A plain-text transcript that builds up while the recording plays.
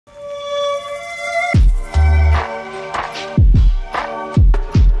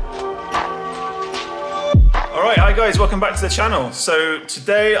guys, welcome back to the channel. So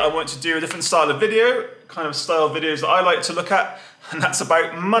today I want to do a different style of video, kind of style of videos that I like to look at, and that's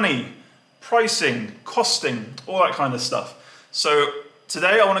about money, pricing, costing, all that kind of stuff. So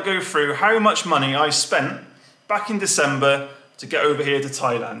today I want to go through how much money I spent back in December to get over here to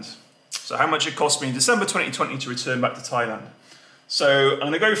Thailand. So how much it cost me in December 2020 to return back to Thailand. So I'm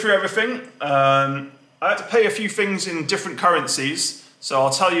going to go through everything. I had to pay a few things in different currencies. So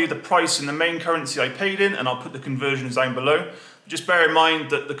I'll tell you the price in the main currency I paid in, and I'll put the conversions down below. Just bear in mind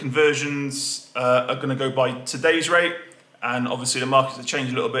that the conversions are going to go by today's rate, and obviously the markets have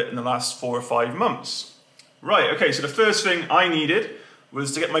changed a little bit in the last 4 or 5 months. Right, okay, so the first thing I needed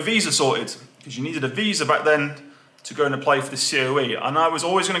was to get my visa sorted, because you needed a visa back then to go and apply for the COE. And I was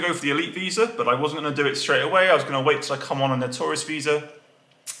always going to go for the elite visa, but I wasn't going to do it straight away. I was going to wait till I come on the tourist visa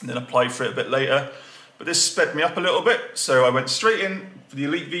and then apply for it a bit later. But this sped me up a little bit, so I went straight in for the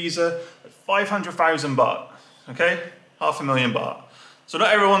elite visa at 500,000 baht, okay? 500,000 baht. So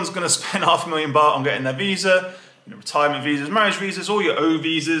not everyone's going to spend 500,000 baht on getting their visa, you know, retirement visas, marriage visas, all your O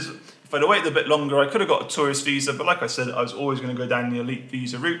visas. If I'd have waited a bit longer, I could have got a tourist visa, but like I said, I was always going to go down the elite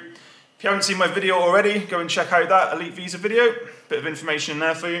visa route. If you haven't seen my video already, go and check out that elite visa video. Bit of information in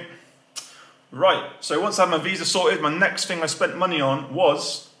there for you. Right, so once I had my visa sorted, my next thing I spent money on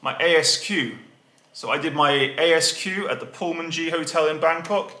was my ASQ. So I did my ASQ at the Pullman G Hotel in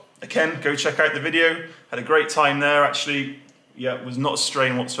Bangkok. Again, go check out the video. Had a great time there, actually. Yeah, it was not a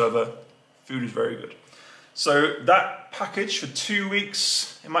strain whatsoever. Food was very good. So that package for 2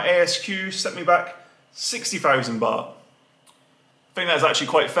 weeks in my ASQ sent me back 60,000 baht. I think that's actually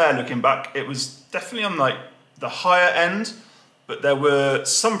quite fair looking back. It was definitely on like the higher end, but there were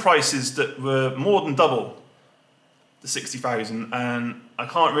some prices that were more than double the 60,000, and I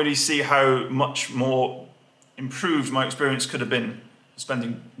can't really see how much more improved my experience could have been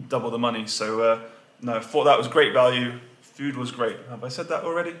spending double the money. So no, I thought that was great value. Food was great. Have I said that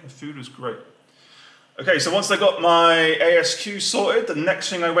already? The food was great. Okay, so once I got my ASQ sorted, the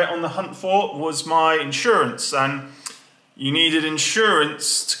next thing I went on the hunt for was my insurance, and you needed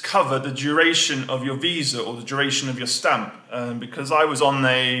insurance to cover the duration of your visa or the duration of your stamp. Because I was on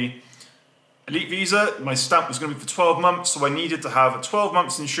a elite visa, my stamp was going to be for 12 months, so I needed to have a 12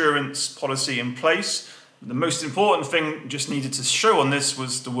 months insurance policy in place. The most important thing just needed to show on this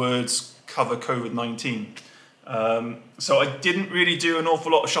was the words cover COVID-19. So I didn't really do an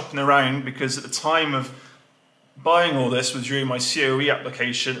awful lot of shopping around, because at the time of buying all this was during my COE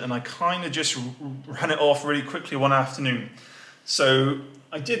application, and I kind of just ran it off really quickly one afternoon. So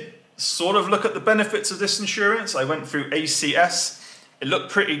I did sort of look at the benefits of this insurance. I went through ACS. It looked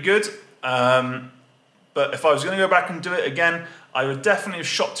pretty good. But if I was going to go back and do it again, I would definitely have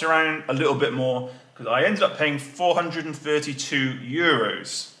shopped around a little bit more, because I ended up paying 432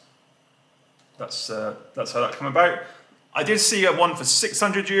 euros. That's how that came about. I did see a one for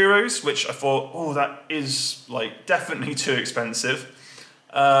 600 euros, which I thought, oh, that is like definitely too expensive.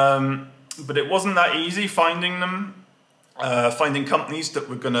 But it wasn't that easy finding them, finding companies that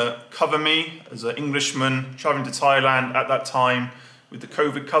were going to cover me as an Englishman traveling to Thailand at that time with the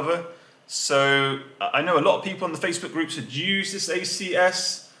COVID cover. So I know a lot of people in the Facebook groups had used this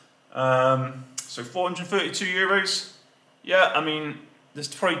ACS. So 432 euros. Yeah, I mean, there's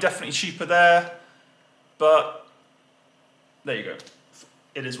probably definitely cheaper there, but there you go.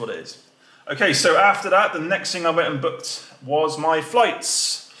 It is what it is. Okay, so after that, the next thing I went and booked was my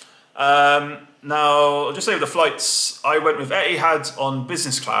flights. Now, I'll just say with the flights, I went with Etihad on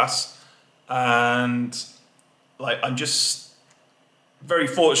business class, and like I'm just very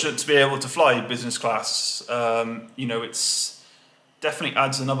fortunate to be able to fly business class. You know, it's definitely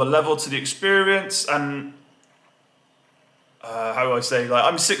adds another level to the experience, and how do I say, like,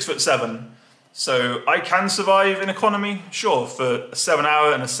 I'm 6'7", so I can survive in economy, sure, for a 7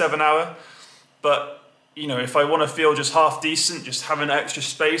 hour and a 7 hour, but you know, if I want to feel just half decent, just having extra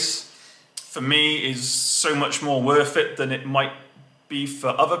space for me is so much more worth it than it might be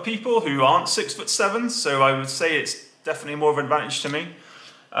for other people who aren't 6'7", so I would say it's definitely more of an advantage to me.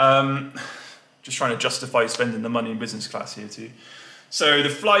 Just trying to justify spending the money in business class here too. So the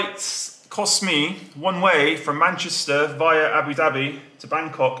flights cost me one way from Manchester via Abu Dhabi to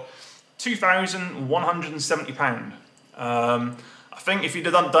Bangkok £2,170. I think if you'd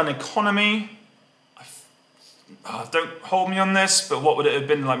have done economy, don't hold me on this, but what would it have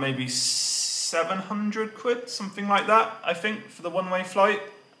been, like maybe 700 quid, something like that, I think, for the one-way flight,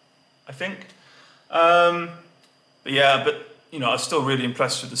 I think. But yeah, but you know, I was still really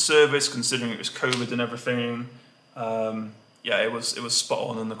impressed with the service, considering it was COVID and everything. Yeah, it was spot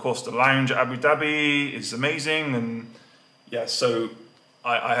on, and of course the lounge at Abu Dhabi is amazing, and yeah, so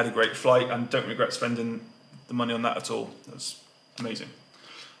I had a great flight and don't regret spending the money on that at all. That's amazing.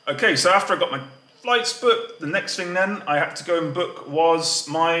 Okay, so after I got my flights booked, the next thing then I had to go and book was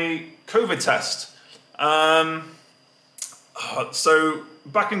my COVID test. So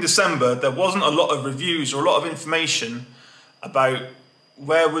back in December, there wasn't a lot of reviews or a lot of information about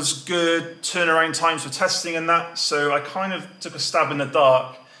where was good, turnaround times for testing and that. So I kind of took a stab in the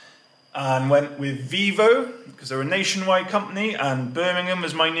dark and went with Vivo, because they're a nationwide company and Birmingham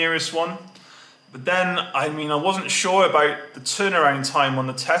was my nearest one. But then, I wasn't sure about the turnaround time on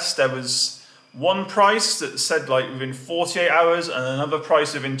the test. There was one price that said like within 48 hours and another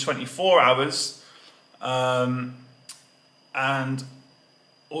price within 24 hours. And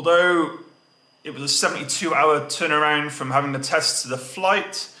although it was a 72-hour turnaround from having the test to the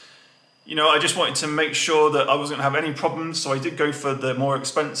flight, I just wanted to make sure that I wasn't going to have any problems. So I did go for the more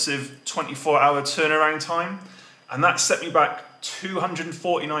expensive 24-hour turnaround time. And that set me back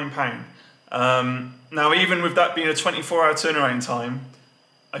 £249. Now, even with that being a 24-hour turnaround time,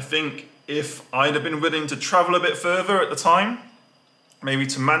 I think if I'd have been willing to travel a bit further at the time, maybe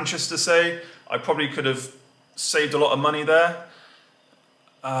to Manchester, say, I probably could have saved a lot of money there.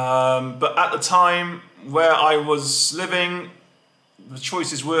 But at the time where I was living, the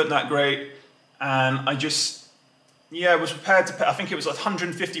choices weren't that great, and I just, was prepared to pay. I think it was like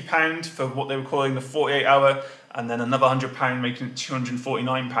 £150 for what they were calling the 48-hour, and then another £100, making it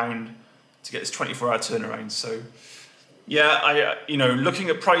 £249 to get this 24-hour turnaround. So, looking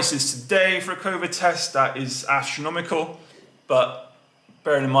at prices today for a COVID test, that is astronomical. But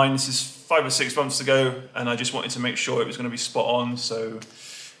bearing in mind, this is 5 or 6 months ago, and I just wanted to make sure it was going to be spot on. So,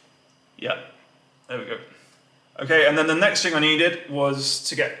 yeah, there we go. Okay, and then the next thing I needed was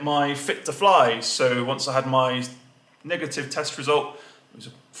to get my fit to fly. So once I had my negative test result, it was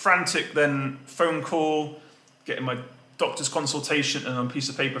a frantic then phone call, getting my doctor's consultation and a piece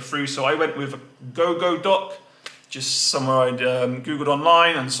of paper through. So I went with a GoGo doc, just somewhere I'd Googled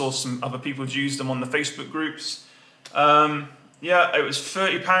online and saw some other people who'd used them on the Facebook groups. It was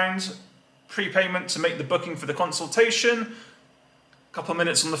 £30 prepayment to make the booking for the consultation. Couple of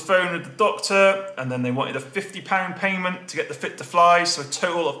minutes on the phone with the doctor, and then they wanted a £50 payment to get the fit to fly, so a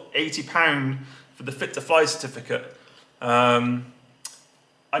total of £80 for the fit to fly certificate. I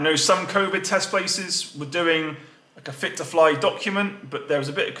know some COVID test places were doing like a fit to fly document, but there was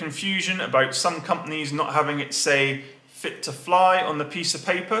a bit of confusion about some companies not having it say fit to fly on the piece of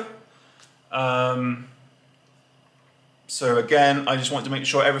paper. So again, I just wanted to make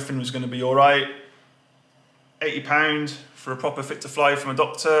sure everything was going to be all right. £80 for a proper fit to fly from a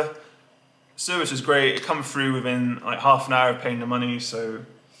doctor. Service was great. It come through within like half an hour of paying the money. So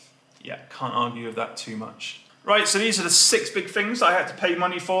yeah, can't argue with that too much. Right, so these are the 6 big things I had to pay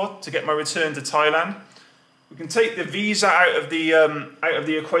money for to get my return to Thailand. We can take the visa out of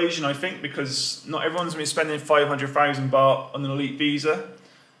the equation, I think, because not everyone's going to be spending 500,000 baht on an elite visa.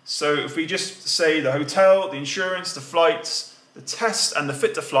 So if we just say the hotel, the insurance, the flights, the test and the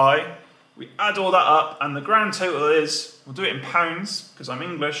fit to fly, we add all that up, and the grand total is, we'll do it in pounds because I'm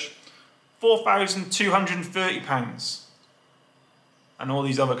English, £4,230, and all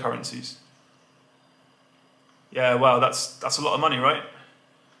these other currencies. Yeah, wow, that's a lot of money, right?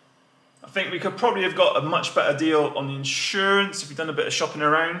 I think we could probably have got a much better deal on the insurance if we'd done a bit of shopping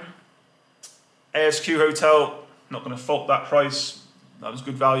around. ASQ Hotel, not going to fault that price. That was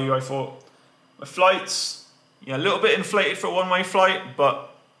good value, I thought. My flights, a little bit inflated for a one-way flight, but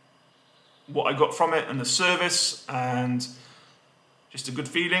what I got from it and the service and just the good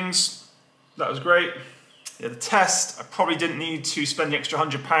feelings, that was great. Yeah, the test, I probably didn't need to spend the extra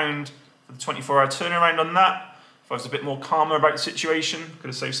 £100 for the 24-hour turnaround on that. If I was a bit more calmer about the situation, could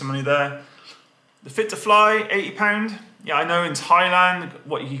have saved some money there. The fit to fly, £80. Yeah, I know in Thailand,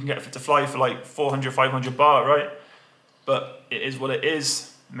 what you can get a fit to fly for like 400, 500 baht, right? But it is what it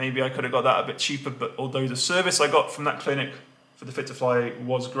is. Maybe I could have got that a bit cheaper, but although the service I got from that clinic for the fit to fly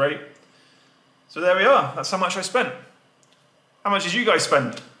was great. So there we are, that's how much I spent. How much did you guys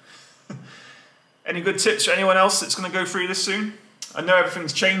spend? Any good tips for anyone else that's going to go through this soon? I know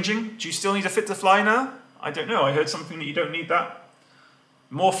everything's changing. Do you still need a fit to fly now? I don't know, I heard something that you don't need that.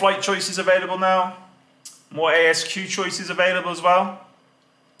 More flight choices available now. More ASQ choices available as well.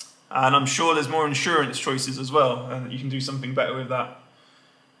 And I'm sure there's more insurance choices as well, and you can do something better with that.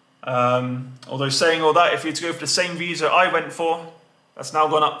 Although saying all that, if you had to go for the same visa I went for, that's now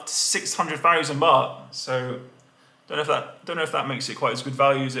gone up to 600,000 baht. So don't know if that makes it quite as good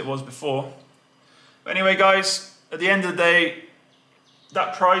value as it was before. But anyway, guys, at the end of the day,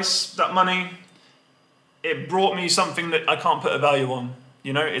 that price, that money, it brought me something that I can't put a value on.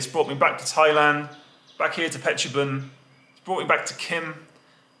 It's brought me back to Thailand, back here to Phetchabun. It's brought me back to Kim,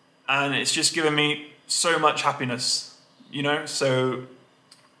 and it's just given me so much happiness, you know. So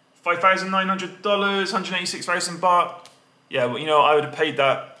 $5,900, 186,000 baht. Yeah, well, you know, I would have paid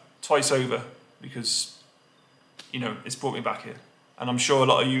that twice over because, you know, it's brought me back here. And I'm sure a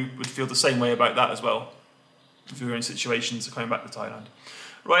lot of you would feel the same way about that as well, if you were in situations of coming back to Thailand.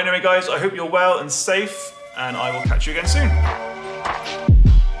 Right, anyway guys, I hope you're well and safe, and I will catch you again soon.